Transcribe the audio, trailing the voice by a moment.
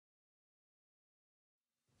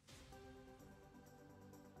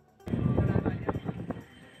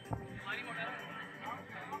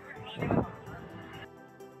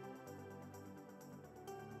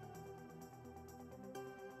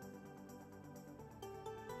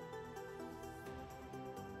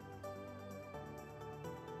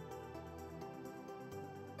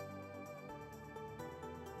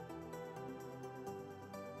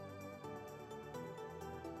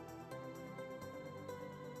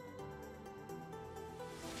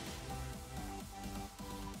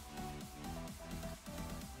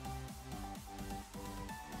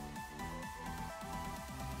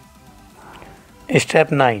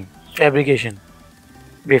Step 9. Fabrication.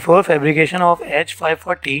 Before fabrication of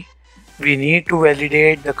H540, we need to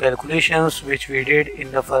validate the calculations which we did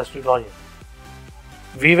in the first tutorial.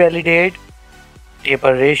 We validate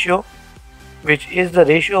taper ratio, which is the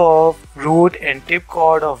ratio of root and tip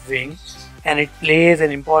chord of wing, and it plays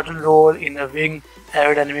an important role in the wing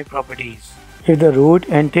aerodynamic properties. If the root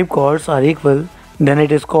and tip chords are equal, then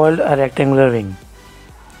it is called a rectangular wing.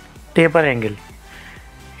 Taper angle.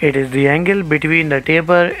 It is the angle between the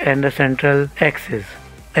taper and the central axis.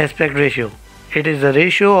 Aspect ratio. It is the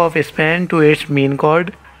ratio of span to its mean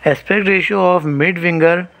chord. Aspect ratio of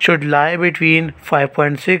mid-winger should lie between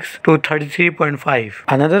 5.6 to 33.5.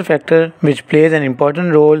 Another factor which plays an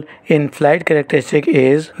important role in flight characteristic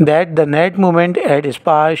is that the net moment at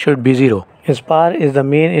spar should be 0. Spar is the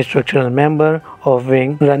main structural member of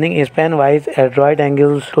wing running span-wise at right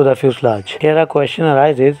angles to the fuselage. Here a question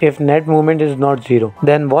arises: if net movement is not 0,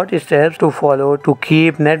 then what steps to follow to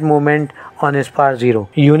keep net movement on spar 0?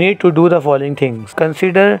 You need to do the following things.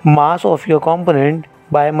 Consider mass of your component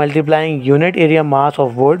by multiplying unit area mass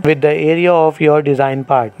of wood with the area of your design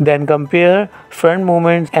part. Then compare front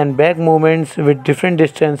movements and back movements with different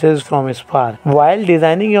distances from spar. While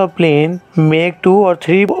designing your plane, make 2 or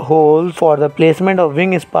 3 holes for the placement of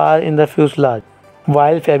wing spar in the fuselage.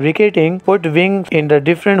 While fabricating, put wings in the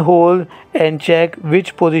different holes and check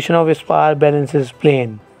which position of spar balances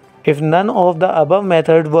plane. If none of the above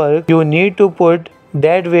method work, you need to put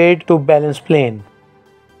dead weight to balance plane.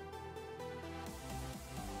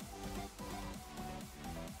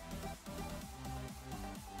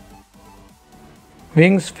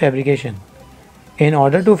 Wings fabrication. In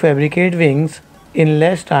order to fabricate wings in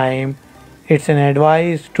less time, it's an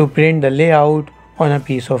advice to print the layout on a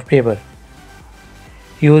piece of paper.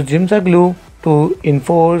 Use gypsum glue to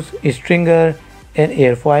enforce stringer and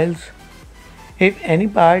airfoils. If any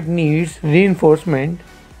part needs reinforcement,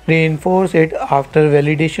 reinforce it after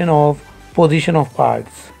validation of position of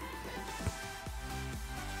parts.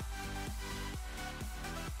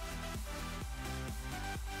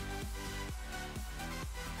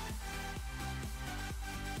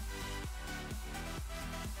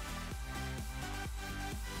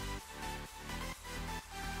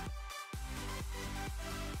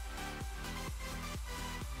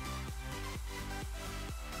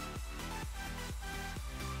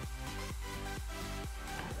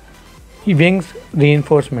 Wings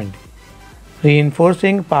reinforcement.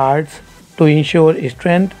 Reinforcing parts to ensure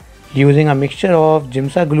strength using a mixture of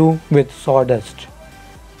gypsum glue with sawdust.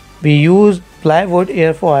 We use plywood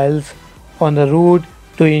airfoils on the root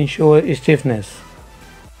to ensure stiffness.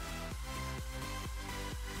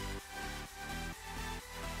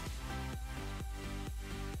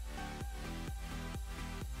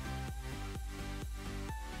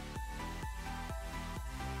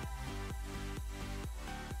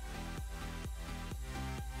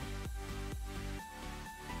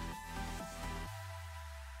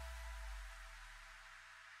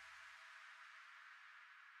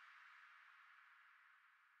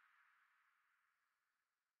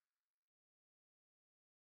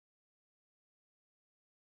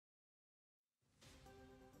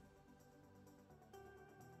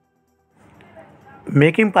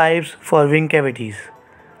 Making pipes for wing cavities.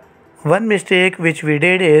 One mistake which we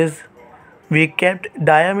did is we kept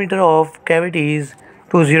diameter of cavities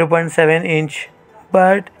to 0.7 inch,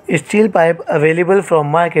 but steel pipe available from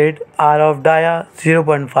market are of dia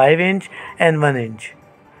 0.5 inch and 1 inch.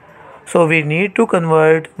 So we need to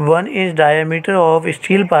convert 1 inch diameter of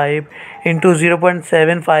steel pipe into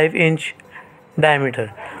 0.75 inch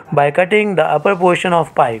diameter by cutting the upper portion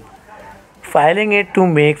of pipe, filing it to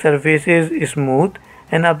make surfaces smooth,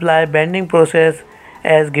 and apply bending process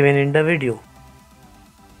as given in the video.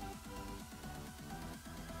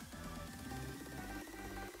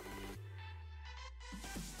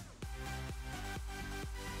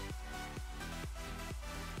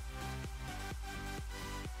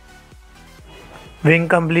 Wing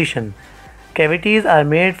completion. Cavities are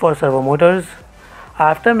made for servo motors.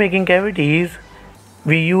 After making cavities,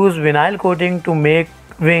 we use vinyl coating to make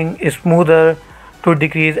wing smoother to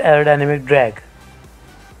decrease aerodynamic drag.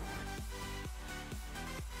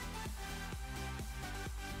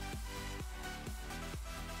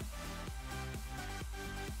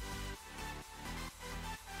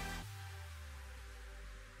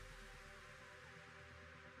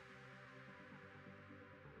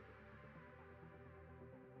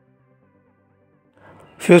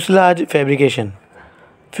 Fuselage fabrication.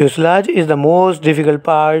 Fuselage is the most difficult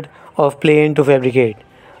part of plane to fabricate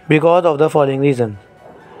because of the following reasons.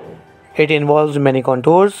 It involves many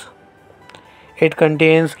contours. It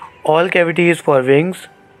contains all cavities for wings.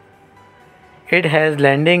 It has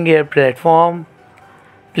landing gear platform,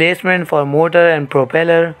 placement for motor and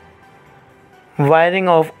propeller, wiring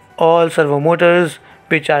of all servo motors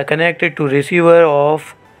which are connected to receiver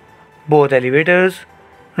of both elevators,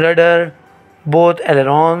 rudder, both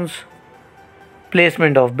ailerons,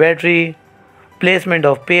 placement of battery, placement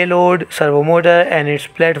of payload, servo motor and its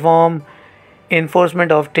platform,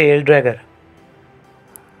 enforcement of tail dragger.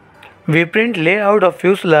 We print layout of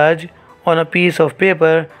fuselage on a piece of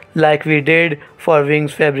paper like we did for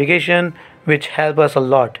wings fabrication, which help us a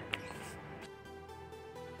lot.